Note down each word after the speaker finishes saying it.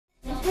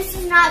This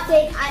is not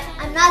fake.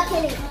 I'm not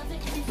kidding.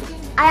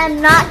 I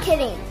am not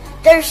kidding.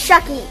 There's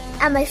Chucky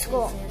at my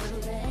school.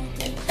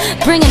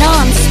 Bring it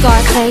on,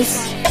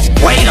 Scarface.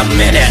 Wait a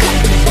minute.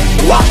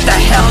 What the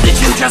hell did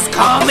you just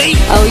call me?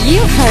 Oh,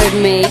 you heard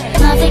me.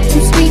 My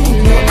victim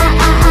screaming.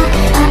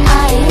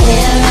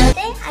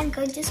 Today I'm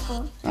going to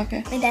school.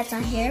 Okay. My dad's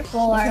not here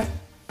for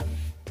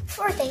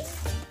 4 days.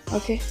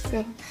 Okay,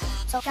 good.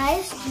 So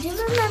guys, do you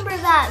remember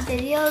that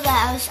video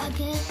that I was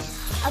talking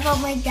about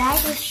my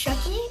dad with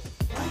Chucky?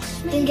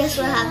 Then guess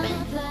what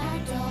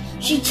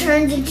happened? She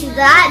turned into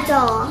that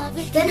doll,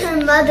 then her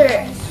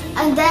mother,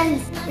 and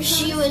then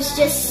she was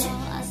just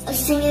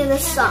singing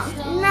this song.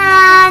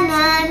 Na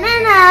na na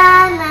na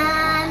na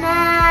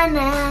na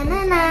na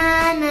na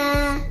na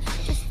na.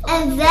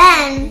 And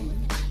then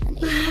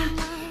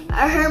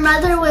her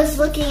mother was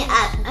looking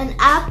at an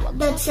app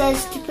that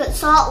says to put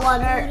salt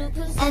water,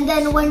 and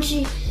then when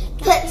she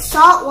put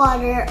salt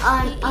water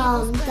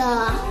on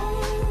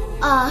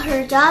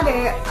her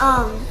daughter,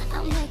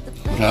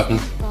 What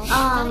happened?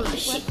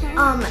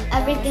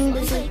 everything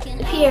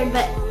disappeared,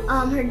 but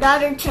her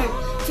daughter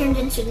turned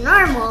into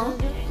normal.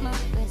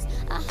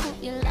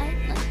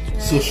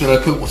 So should I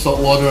put salt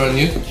water on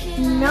you?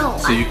 No.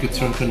 So you could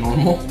turn to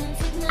normal?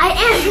 I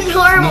am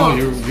normal.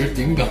 No, you're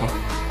ding dong.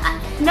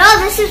 No,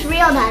 this is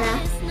real, Nana.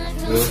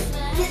 Really?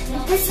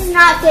 This is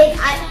not fake.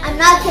 I'm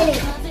not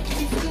kidding.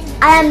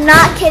 I am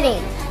not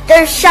kidding.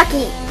 There's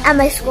Chucky at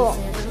my school.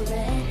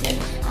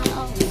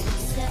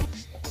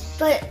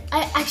 But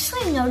I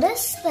actually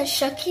noticed that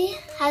Chucky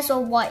has a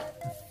wife.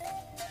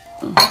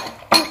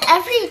 And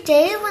every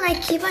day when I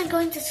keep on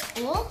going to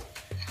school,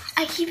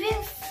 I keep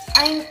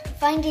on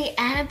finding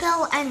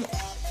Annabelle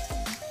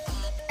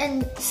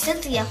and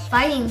Cynthia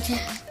fighting to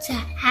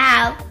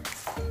have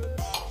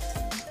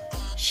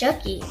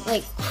Chucky.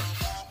 Like,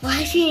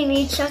 why do you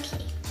need Chucky?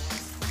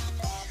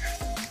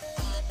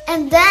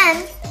 And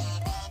then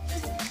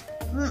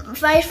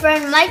my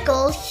friend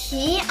Michael,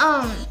 he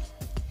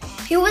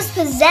was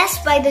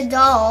possessed by the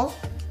doll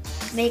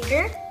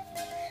maker,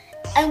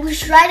 and we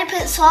tried to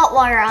put salt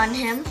water on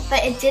him,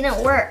 but it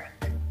didn't work.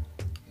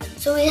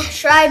 So we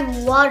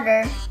tried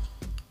water,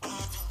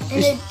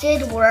 and it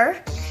did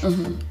work.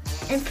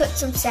 And put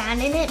some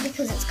sand in it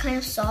because it's kind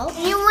of salt.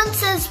 Anyone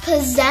says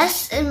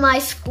possessed in my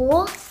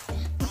school,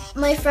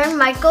 my friend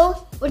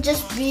Michael would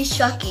just be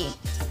Chucky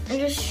and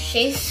just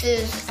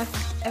chases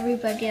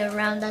everybody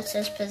around that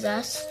says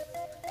possessed.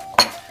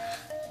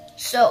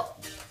 So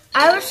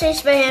I was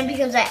chased by him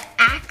because I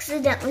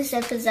accidentally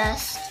said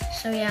possessed.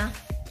 So yeah.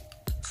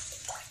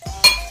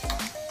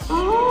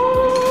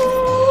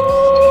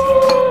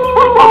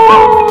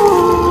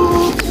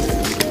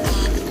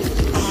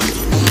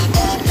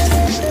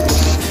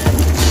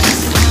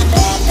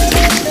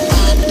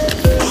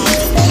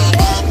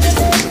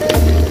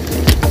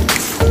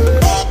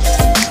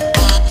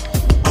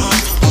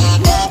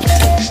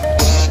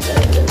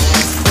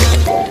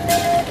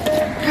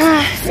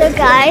 So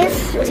guys,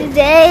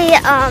 today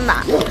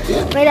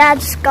my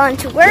dad's gone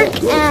to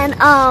work, and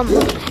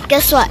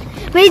guess what?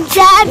 My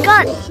dad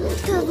got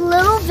the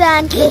little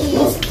van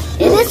keys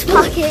in his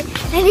pocket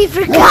and he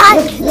forgot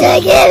to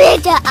give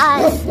it to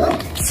us.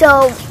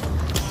 So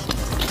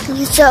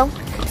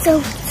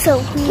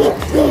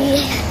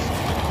we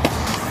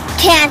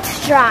can't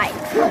drive.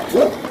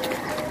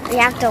 We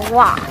have to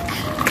walk.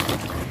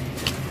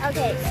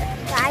 Okay, so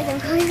guys, I'm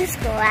going to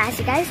school, as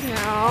you guys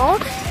know.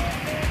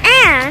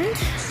 And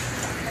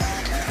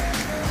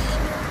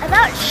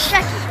about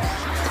Chucky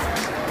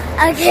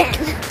again.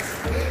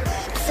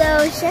 So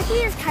Chucky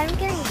is kind of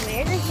getting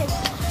weird because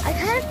I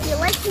kind of feel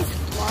like he's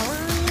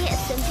following me.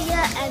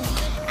 Cynthia and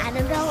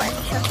Annabelle and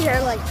Chucky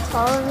are like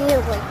following me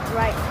like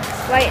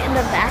right in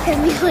the back of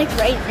me like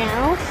right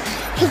now.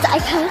 Because I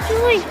kind of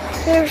feel like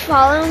they're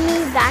following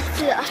me back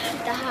to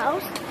the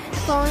house,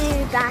 following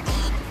me back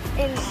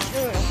in the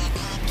room.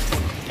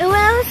 And when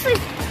I was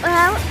like,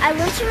 I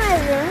went to my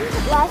room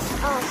last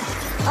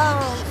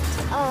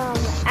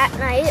at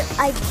night.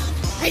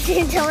 I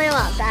didn't tell my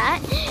mom that.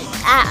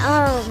 At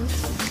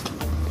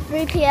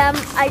 3 p.m.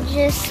 I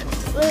just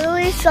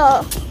literally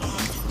saw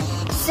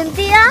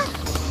Cynthia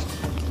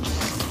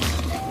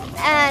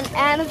and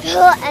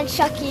Annabelle and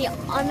Chucky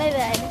on my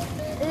bed.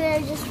 And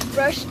then I just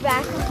rushed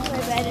back onto my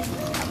bed and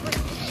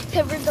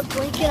covered the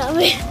blanket on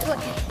me.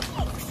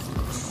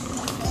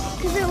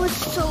 Because it was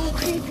so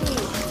creepy.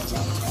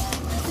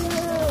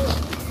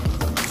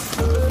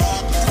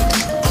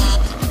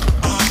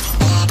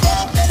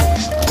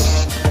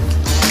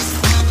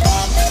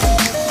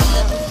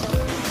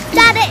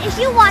 If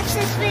you watch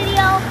this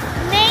video,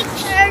 make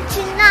sure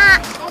to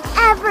not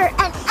ever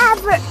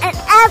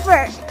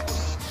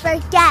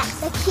forget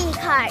the key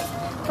card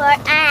for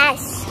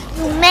us.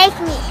 You make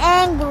me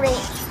angry.